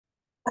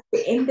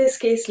In this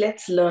case,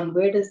 let's learn,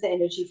 where does the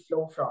energy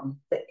flow from?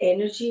 The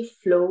energy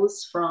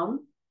flows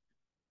from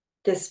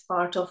this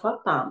part of our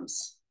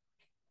palms,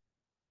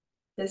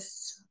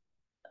 this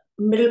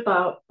middle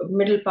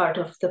part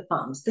of the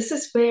palms. This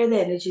is where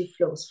the energy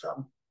flows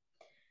from.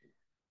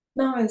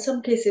 Now, in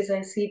some cases,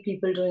 I see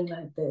people doing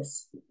like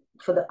this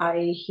for the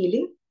eye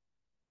healing.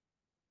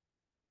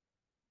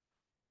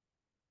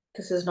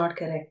 This is not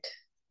correct.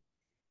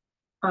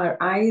 Our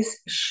eyes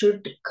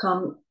should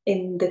come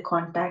in the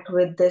contact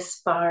with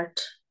this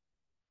part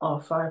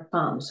of our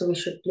palm. So we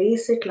should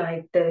place it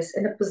like this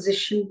in a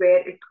position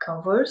where it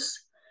covers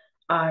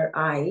our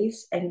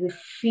eyes and we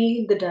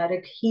feel the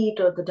direct heat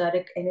or the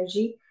direct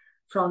energy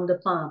from the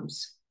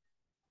palms.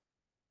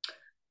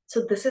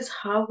 So this is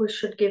how we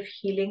should give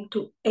healing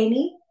to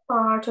any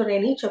part or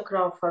any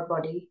chakra of our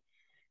body,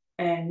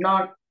 and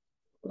not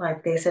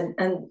like this. And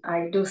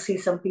I do see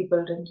some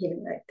people doing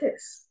healing like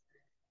this.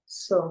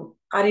 So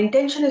our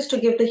intention is to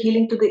give the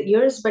healing to the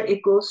ears, but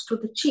it goes to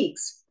the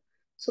cheeks.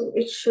 So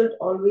it should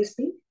always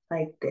be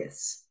like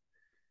this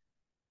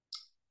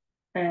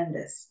and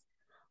this.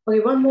 Okay,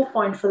 one more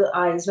point for the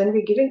eyes. When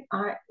we're giving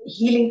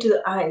healing to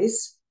the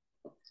eyes,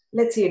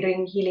 let's say you're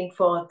doing healing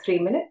for 3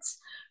 minutes,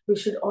 we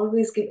should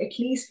always give at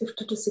least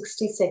 50 to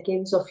 60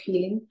 seconds of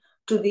healing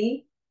to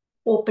the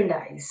opened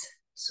eyes.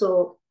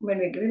 So when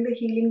we're giving the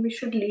healing, we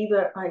should leave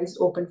our eyes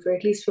open for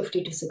at least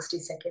 50 to 60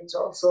 seconds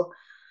also.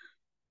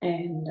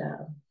 And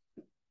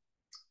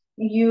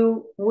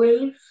you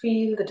will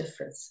feel the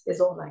difference,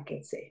 is all I can say.